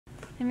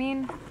I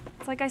mean,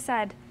 it's like I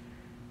said,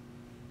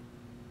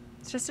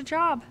 it's just a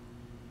job.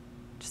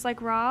 Just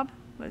like Rob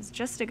was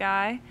just a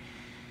guy.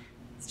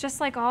 It's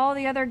just like all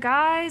the other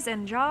guys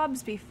and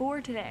jobs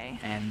before today.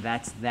 And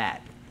that's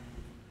that.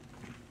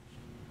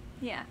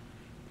 Yeah.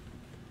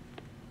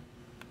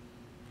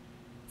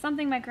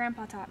 Something my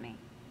grandpa taught me.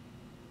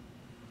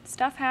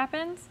 Stuff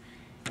happens,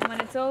 and when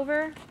it's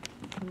over,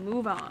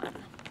 move on.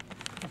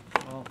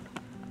 Well,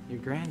 your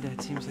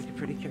granddad seems like a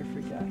pretty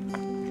carefree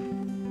guy.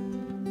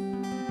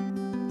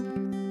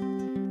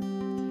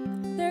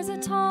 There's a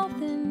tall,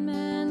 thin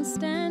man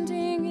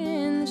standing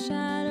in the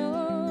shadows.